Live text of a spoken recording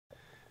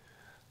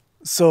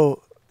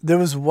So there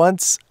was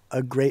once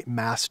a great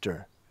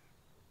master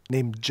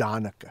named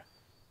Janaka.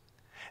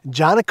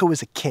 Janaka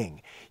was a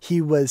king.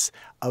 He was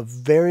a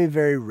very,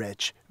 very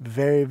rich,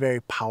 very,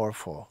 very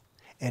powerful,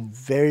 and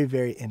very,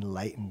 very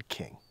enlightened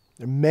king.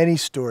 There are many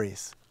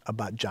stories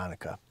about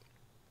Janaka.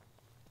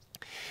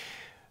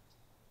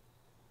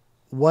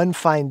 One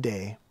fine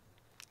day,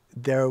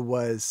 there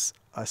was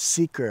a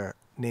seeker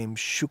named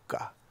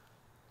Shuka.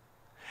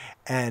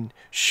 And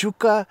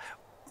Shuka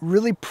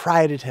really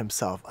prided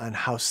himself on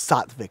how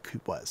sattvic he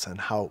was, on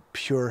how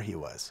pure he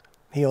was.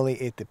 He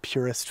only ate the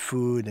purest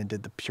food and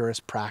did the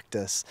purest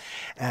practice.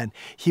 And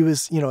he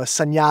was, a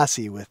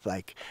sannyasi with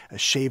like a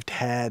shaved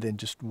head and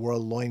just wore a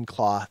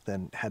loincloth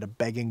and had a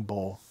begging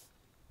bowl.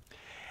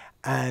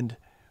 And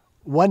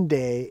one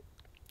day,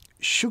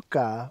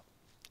 Shuka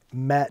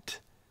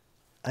met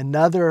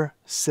another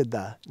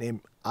siddha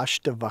named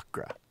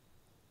Ashtavakra.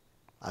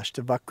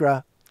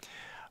 Ashtavakra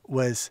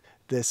was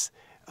this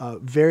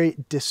very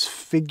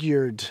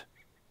disfigured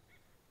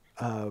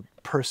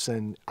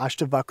person.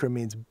 Ashtavakra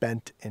means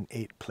bent in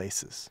 8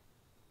 places.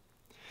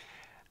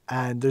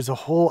 And there's a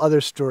whole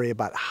other story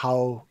about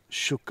how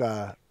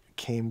Shuka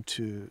came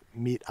to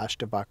meet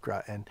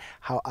Ashtavakra and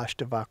how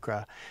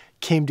Ashtavakra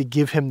came to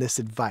give him this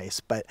advice.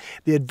 But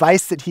the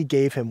advice that he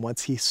gave him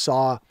once he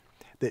saw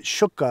that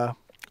Shuka,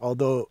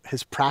 although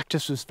his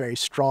practice was very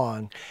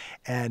strong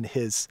and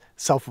his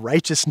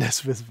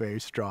self-righteousness was very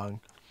strong,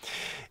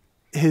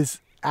 his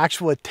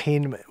actual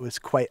attainment was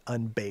quite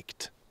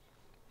unbaked.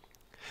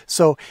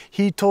 So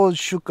he told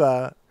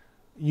Shuka,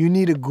 you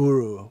need a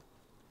guru,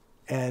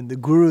 and the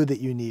guru that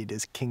you need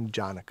is King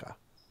Janaka.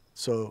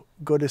 So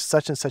go to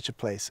such and such a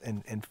place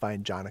and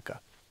find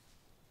Janaka.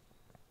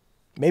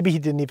 Maybe he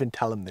didn't even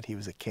tell him that he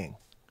was a king.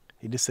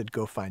 He just said,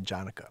 go find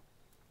Janaka.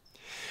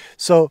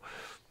 So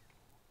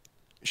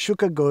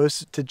Shuka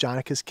goes to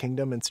Janaka's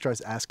kingdom and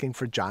starts asking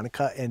for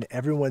Janaka, and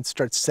everyone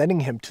starts sending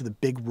him to the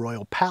big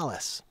royal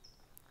palace.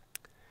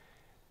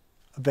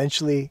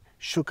 Eventually,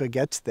 Shuka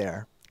gets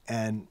there,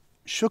 and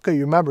Shuka,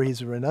 you remember,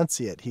 he's a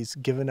renunciate. He's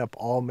given up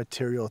all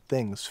material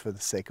things for the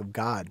sake of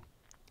God.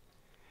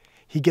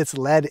 He gets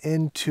led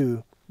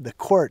into the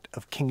court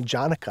of King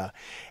Janaka,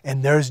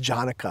 and there's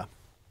Janaka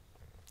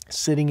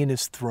sitting in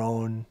his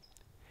throne,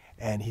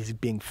 and he's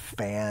being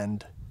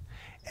fanned,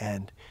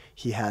 and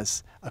he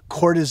has a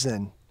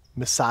courtesan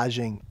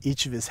massaging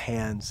each of his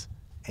hands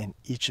and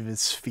each of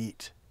his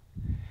feet,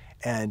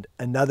 and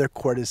another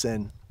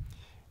courtesan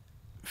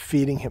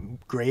feeding him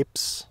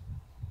grapes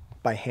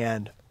by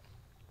hand.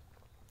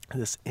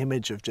 This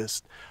image of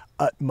just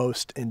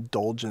utmost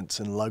indulgence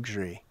and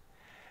luxury.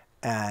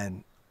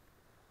 And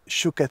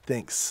Shuka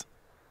thinks,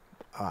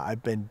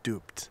 I've been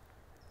duped.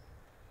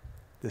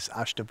 This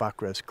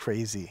Ashtavakra is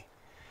crazy.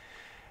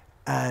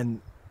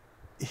 And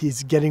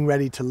he's getting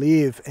ready to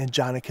leave, and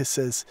Janaka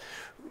says,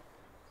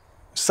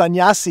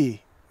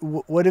 Sannyasi,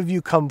 what have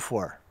you come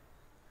for?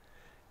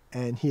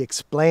 And he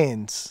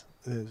explains,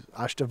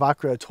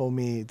 Ashtavakra told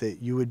me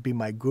that you would be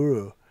my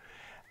guru.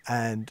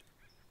 And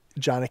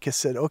Janaka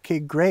said, okay,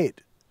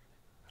 great.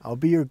 I'll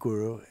be your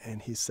guru.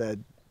 And he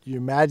said,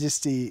 Your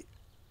Majesty,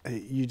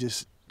 you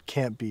just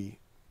can't be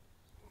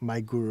my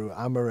guru.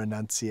 I'm a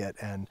renunciate,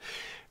 and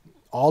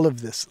all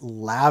of this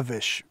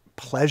lavish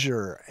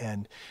pleasure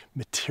and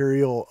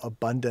material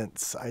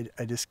abundance,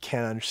 I just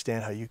can't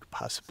understand how you could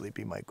possibly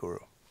be my guru.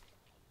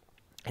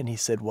 And he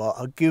said, well,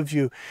 I'll give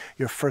you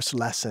your first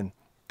lesson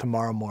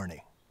tomorrow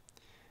morning.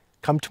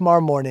 Come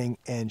tomorrow morning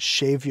and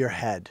shave your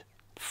head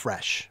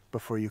fresh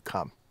before you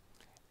come,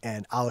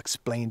 and I'll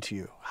explain to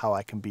you how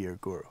I can be your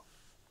guru.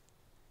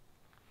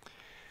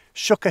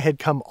 Shuka had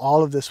come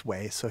all of this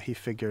way, so he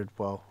figured,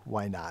 well,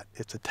 why not?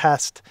 It's a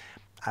test.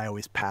 I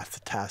always pass the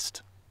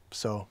test,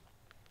 so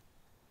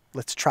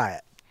let's try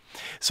it.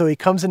 So he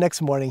comes the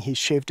next morning, he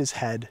shaved his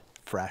head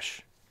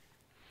fresh,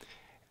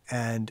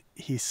 and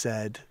he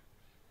said,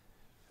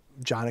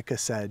 Janaka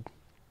said,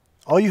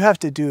 all you have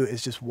to do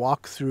is just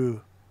walk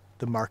through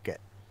the market.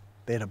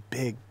 They had a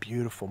big,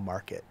 beautiful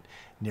market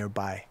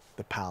nearby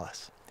the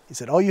palace. He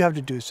said, all you have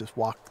to do is just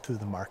walk through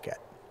the market.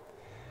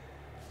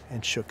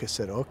 And Shuka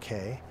said,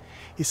 okay.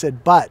 He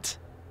said, but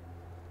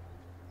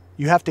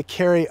you have to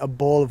carry a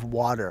bowl of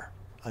water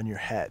on your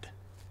head.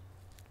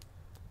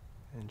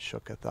 And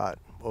Shuka thought,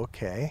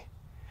 okay.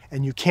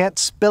 And you can't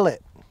spill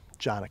it,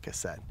 Janaka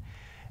said.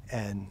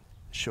 And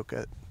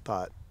Shuka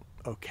thought,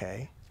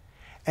 okay.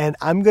 And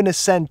I'm going to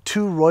send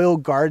 2 royal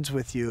guards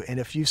with you, and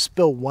if you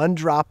spill 1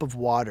 drop of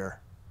water,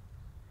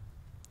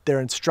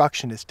 their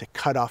instruction is to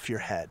cut off your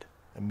head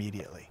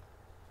immediately.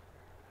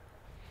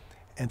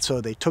 And so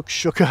they took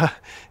Shuka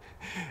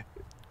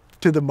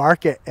to the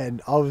market,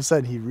 and all of a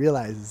sudden he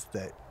realizes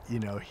that,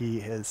 he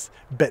has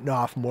bitten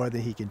off more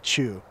than he can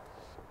chew.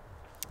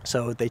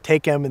 So they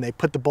take him and they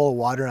put the bowl of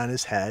water on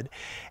his head,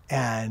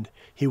 and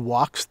he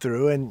walks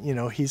through,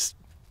 and, he's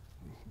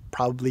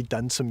probably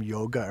done some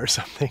yoga or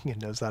something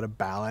and knows how to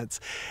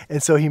balance.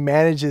 And so he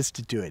manages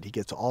to do it. He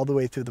gets all the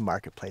way through the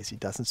marketplace. He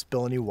doesn't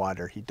spill any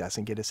water. He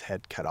doesn't get his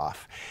head cut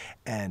off.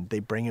 And they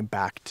bring him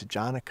back to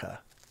Janaka.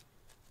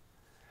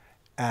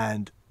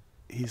 And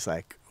he's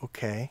like,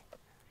 okay,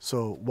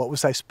 so what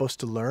was I supposed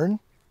to learn?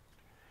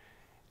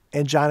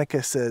 And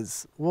Janaka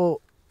says,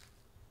 well,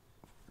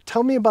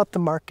 tell me about the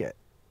market.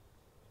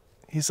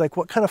 He's like,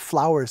 what kind of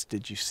flowers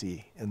did you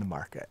see in the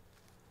market?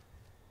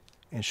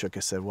 And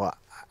Shuka said, well,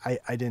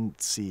 I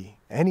didn't see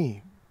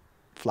any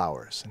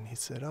flowers. And he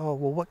said, oh,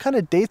 well, what kind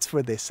of dates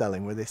were they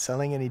selling? Were they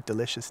selling any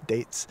delicious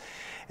dates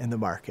in the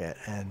market?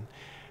 And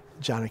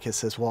Janaka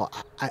says, well,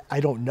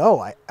 I don't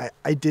know.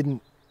 I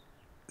didn't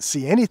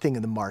see anything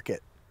in the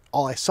market.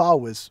 All I saw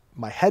was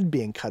my head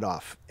being cut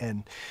off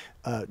and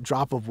a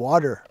drop of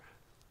water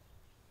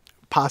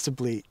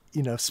possibly,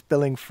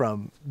 spilling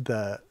from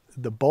the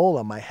bowl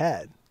on my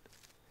head.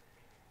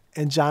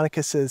 And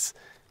Janaka says,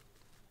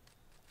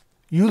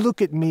 you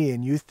look at me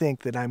and you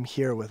think that I'm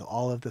here with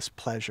all of this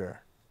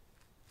pleasure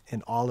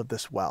and all of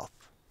this wealth.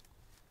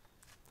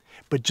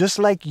 But just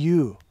like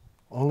you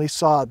only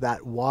saw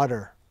that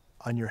water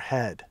on your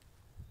head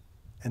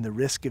and the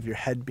risk of your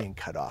head being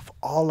cut off,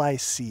 all I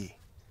see,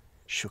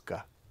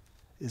 Shuka,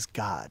 is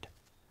God.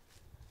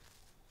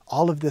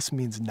 All of this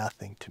means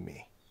nothing to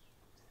me.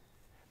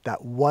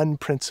 That one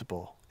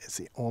principle is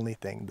the only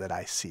thing that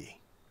I see.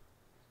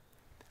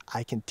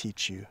 I can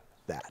teach you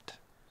that.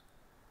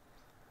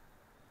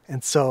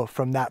 And so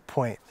from that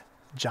point,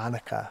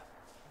 Janaka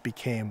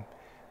became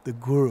the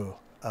guru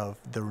of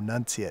the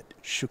renunciate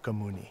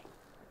Shukamuni.